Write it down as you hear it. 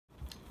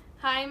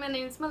Hi, my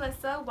name is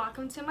Melissa.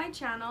 Welcome to my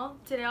channel.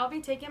 Today I'll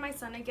be taking my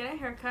son to get a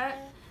haircut.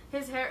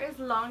 His hair is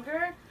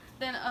longer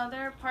than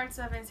other parts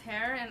of his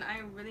hair and I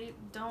really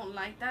don't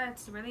like that.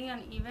 It's really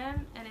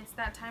uneven and it's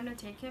that time to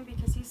take him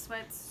because he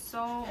sweats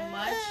so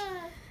much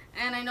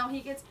and I know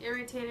he gets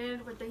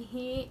irritated with the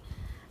heat.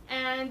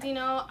 And you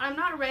know, I'm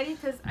not ready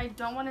because I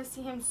don't want to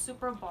see him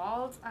super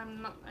bald. I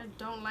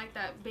don't like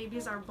that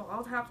babies are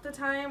bald half the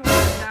time, or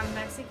that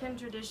Mexican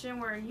tradition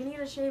where you need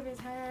to shave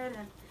his head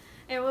and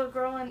it will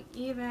grow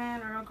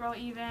uneven or it'll grow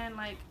even.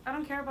 Like, I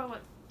don't care about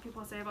what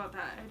people say about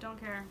that. I don't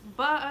care.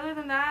 But other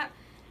than that,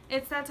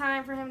 it's that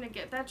time for him to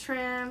get that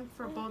trim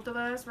for both of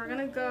us. We're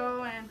gonna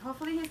go and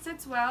hopefully he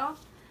sits well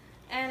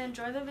and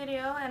enjoy the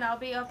video, and I'll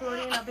be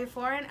uploading a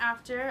before and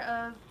after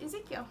of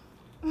Ezekiel.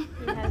 He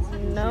has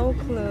no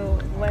clue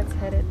what's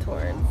headed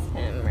towards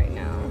him right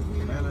now.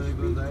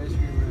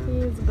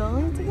 He's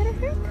going to get a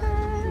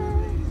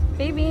haircut.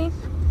 Baby,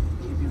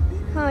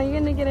 huh, you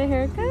gonna get a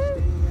haircut?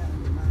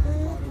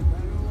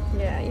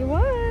 Yeah, you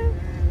are.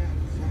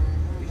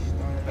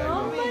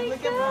 Oh my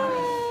god,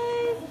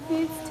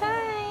 it's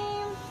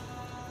time.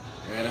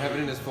 Man, I have it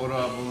in this photo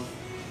album.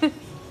 But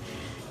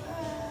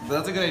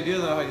that's a good idea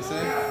though, how you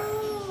say it.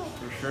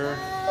 For sure.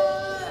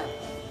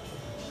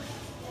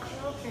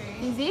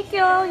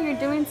 Ezekiel, you're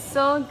doing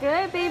so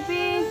good,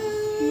 baby.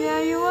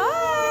 Yeah, you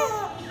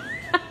are.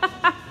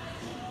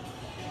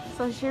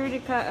 So she already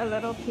cut a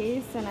little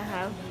piece and I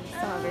have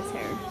some of his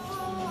hair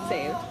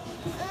saved.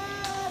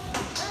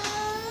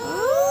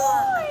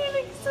 Oh, you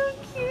look so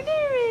cute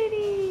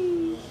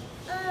already.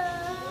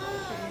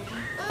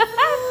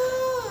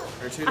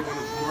 Are you trying to want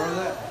more of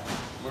that?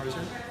 More of his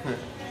hair?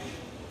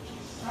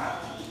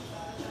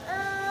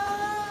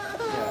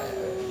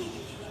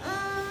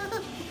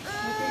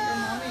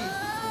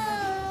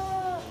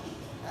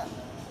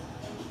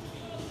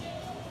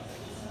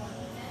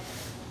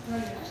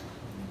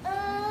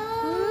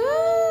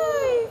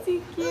 Ooh,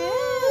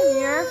 Ezekiel,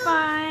 you're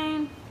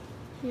fine.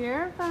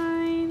 You're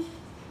fine.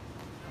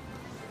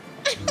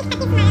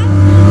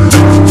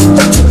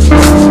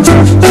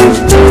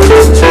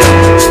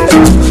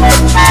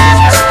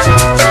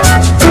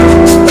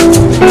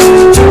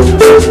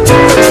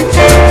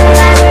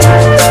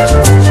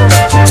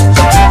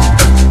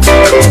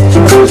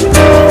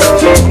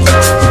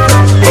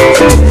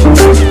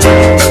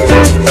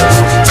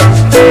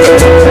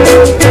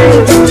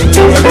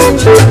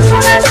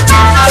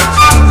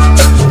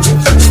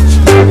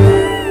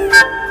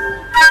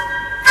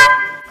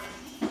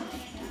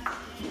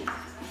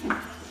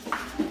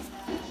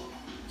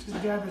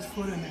 Just grab his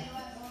foot in it.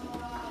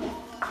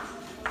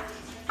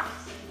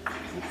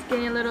 He's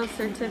getting a little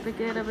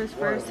certificate of his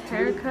first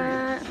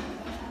haircut.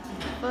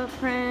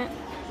 Footprint.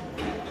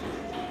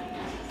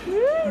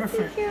 Woo,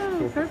 Perfect.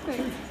 Ezekiel,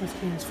 perfect. Let's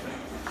clean his foot.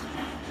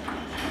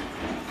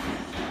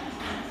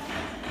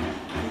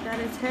 He got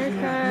his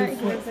haircut.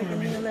 He looks like a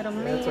new little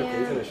man. It's okay,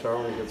 he's in the shower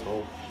when he gets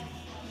home.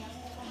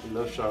 He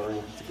loves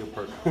showering, it's a good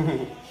perk.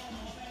 Can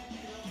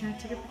I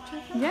take a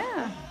picture?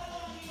 Yeah.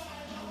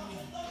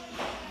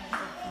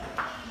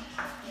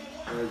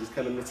 I just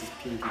kind of miss his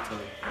pinky toe.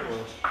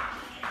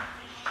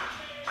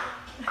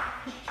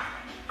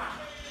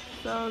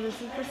 So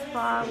this is the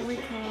spot we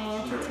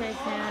came to take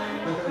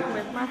him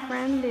with my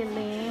friend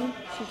Lily.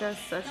 She does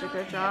such a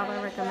good job.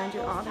 I recommend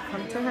you all to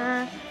come to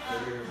her.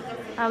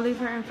 I'll leave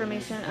her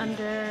information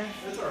under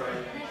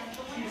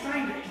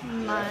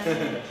my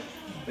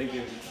Thank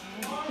you.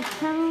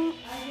 account.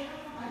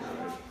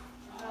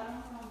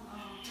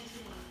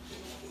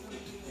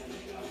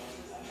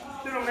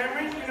 Little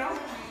memory, you know?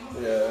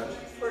 Yeah.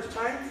 First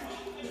time.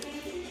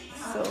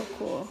 So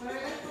cool.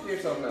 Get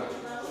yourself now.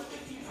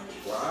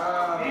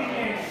 Wow.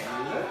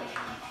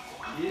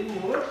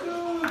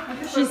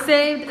 She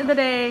saved the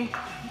day.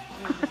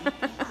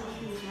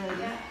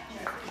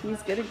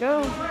 He's good to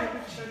go.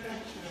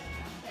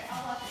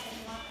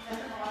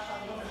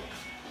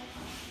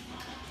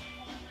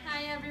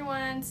 Hi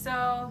everyone.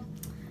 So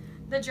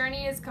the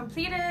journey is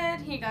completed.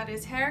 He got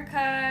his hair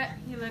cut.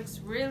 He looks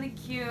really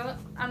cute.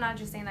 I'm not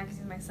just saying that because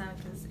he's my son,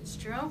 because it's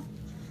true.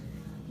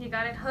 He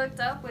got it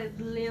hooked up with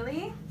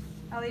Lily.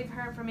 I'll leave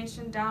her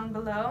information down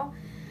below.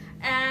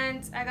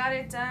 And I got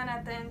it done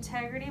at the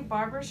Integrity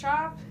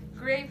Barbershop.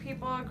 Great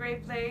people,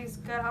 great place,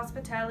 good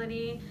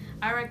hospitality.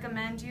 I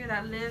recommend you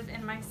that live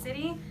in my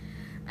city.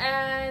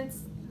 And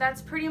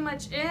that's pretty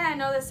much it. I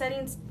know the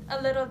setting's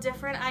a little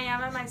different. I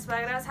am at my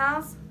suegra's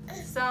house.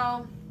 So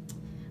I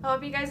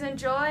hope you guys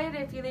enjoyed.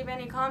 If you leave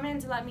any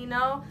comments, let me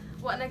know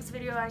what next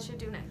video I should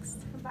do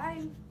next.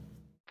 Bye.